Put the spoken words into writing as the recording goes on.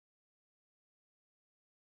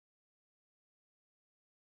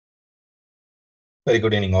Very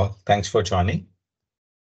good evening all. Thanks for joining.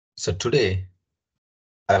 So today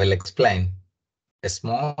I will explain a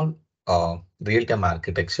small real-time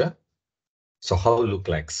architecture. So how it look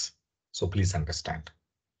like. So please understand.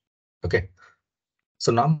 Okay.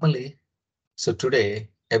 So normally, so today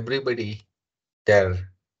everybody they're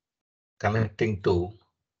connecting to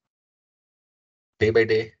day by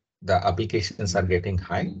day. The applications are getting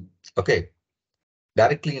high. Okay.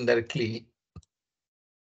 Directly, indirectly,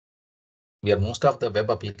 we are most of the web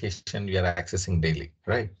application we are accessing daily,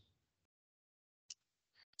 right?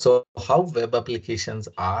 So how web applications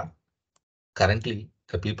are currently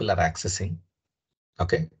the people are accessing.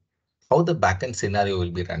 Okay. How the backend scenario will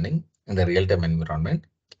be running in the real-time environment,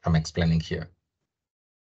 I'm explaining here.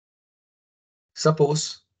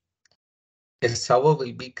 Suppose a server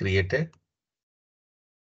will be created,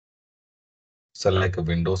 so like a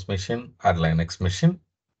Windows machine or Linux machine.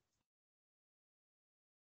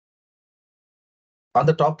 On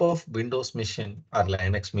the top of Windows machine or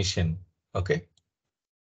Linux machine, okay,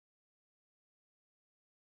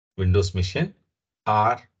 Windows machine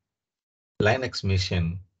or Linux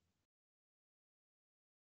machine,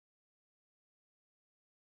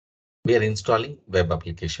 we are installing web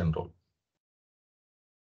application role.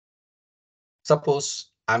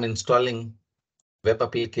 Suppose I'm installing web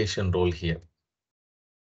application role here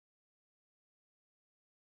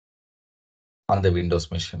on the Windows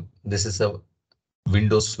machine. This is a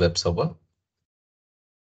Windows web server.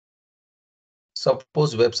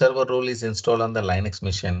 Suppose web server role is installed on the Linux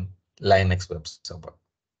machine, Linux web server.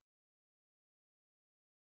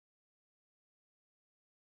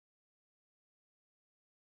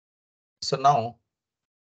 So now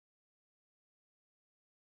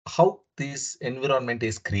how this environment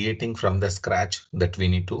is creating from the scratch that we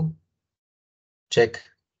need to check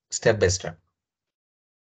step by step.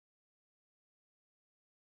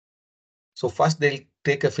 So first they'll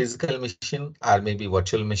take a physical machine or maybe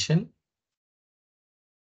virtual machine,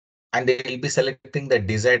 and they will be selecting the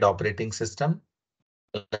desired operating system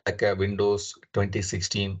like a Windows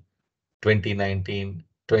 2016, 2019,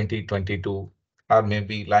 2022, or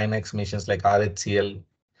maybe Linux machines like RHCL,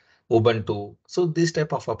 Ubuntu. So this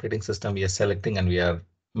type of operating system we are selecting and we are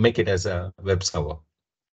make it as a web server.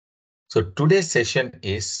 So today's session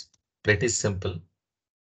is pretty simple.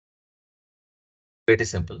 Pretty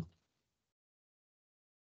simple.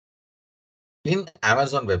 In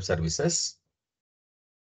Amazon Web Services,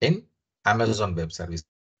 in Amazon Web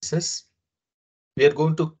Services, we are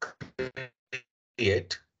going to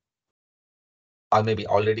create, or maybe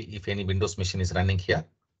already if any Windows machine is running here,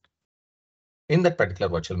 in that particular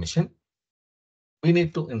virtual machine, we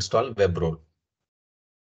need to install web role.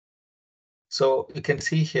 So you can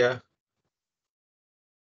see here,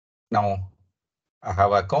 now I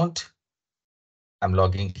have an account. I'm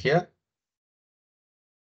logging here.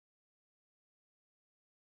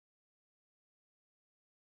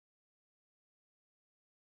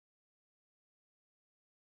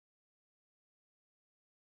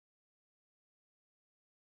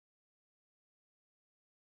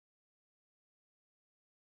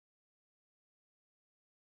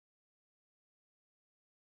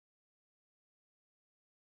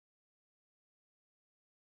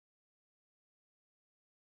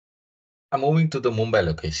 I'm moving to the Mumbai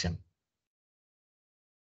location.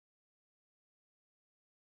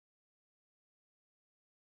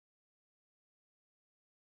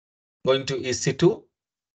 Going to EC2.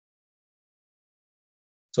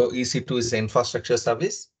 So EC2 is infrastructure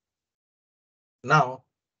service. Now,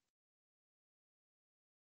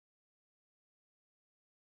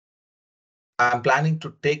 I'm planning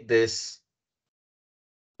to take this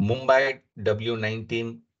Mumbai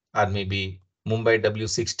W19 or maybe Mumbai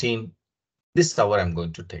W16. This server I'm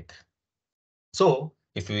going to take. So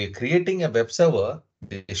if we are creating a web server,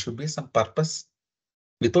 there should be some purpose.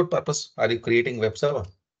 Without purpose, are you creating web server?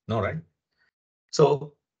 No, right?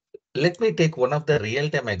 So let me take one of the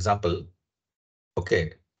real-time example.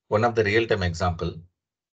 Okay, one of the real-time example.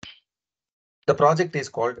 The project is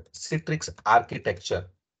called Citrix architecture.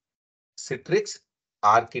 Citrix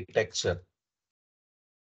architecture.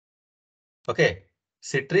 Okay,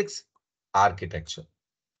 Citrix architecture.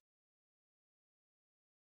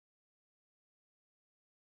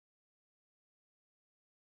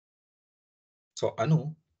 So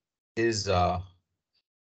Anu is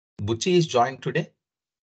Buchi is joined today.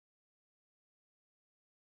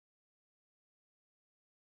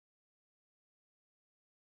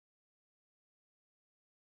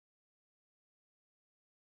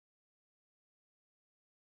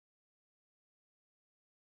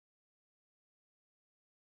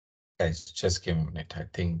 Guys, just give me a minute. I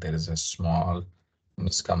think there is a small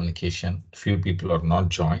miscommunication. Few people are not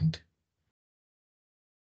joined.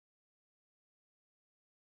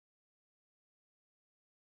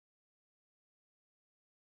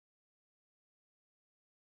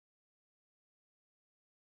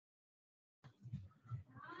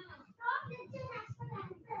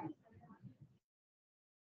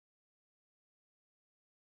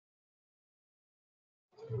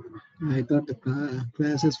 I thought the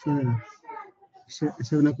class is for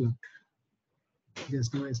 7 o'clock.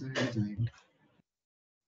 Just now I saw it joined.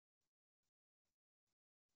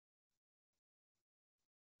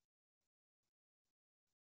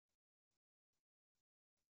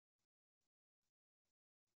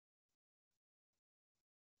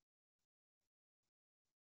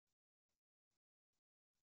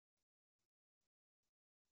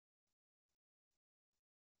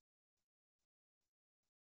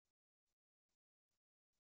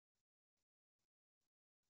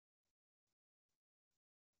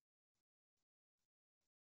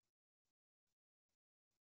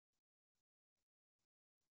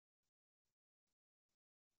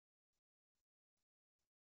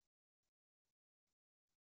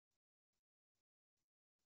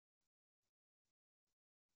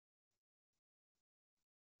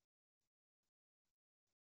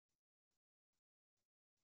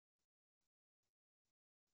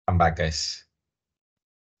 I'm back, guys.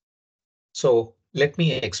 So let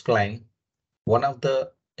me explain one of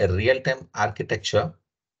the real-time architecture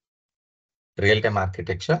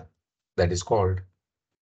that is called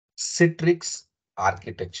Citrix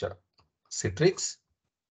architecture. Citrix,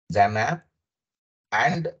 xenapp,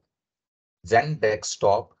 and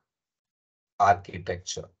Xendesktop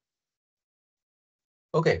architecture.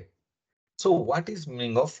 Okay, so what is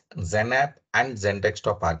meaning of xenapp and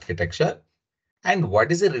Xendesktop architecture, and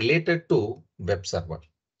what is it related to web server?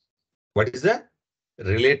 What is the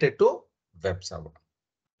related to web server?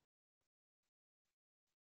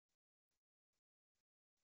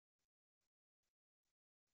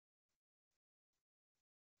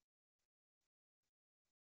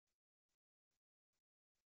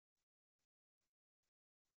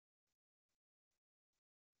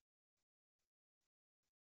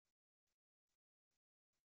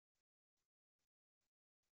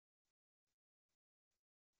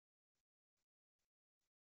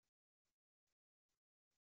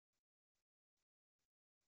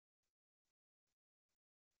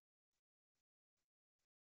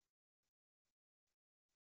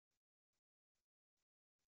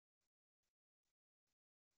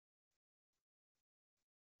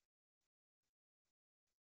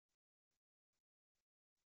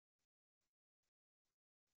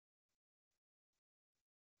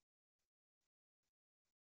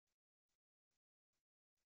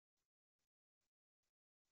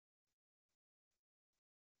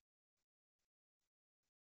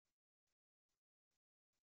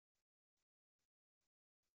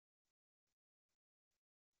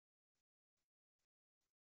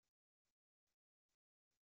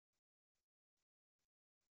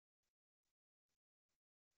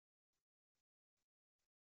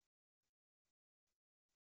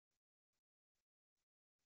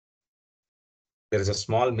 There is a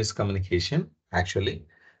small miscommunication actually.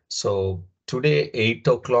 So today 8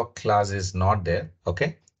 o'clock class is not there.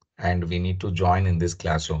 Okay. And we need to join in this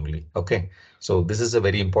class only. Okay. So this is a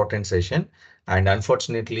very important session. And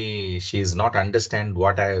unfortunately, she is not understand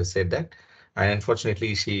what I have said that. And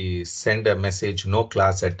unfortunately, she sent a message, no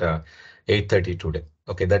class at 8:30 today.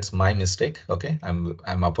 Okay, that's my mistake. Okay, I'm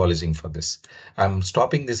apologizing for this. I'm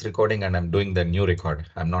stopping this recording and I'm doing the new record.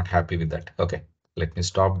 I'm not happy with that. Okay. Let me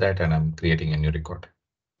stop that and I'm creating a new record.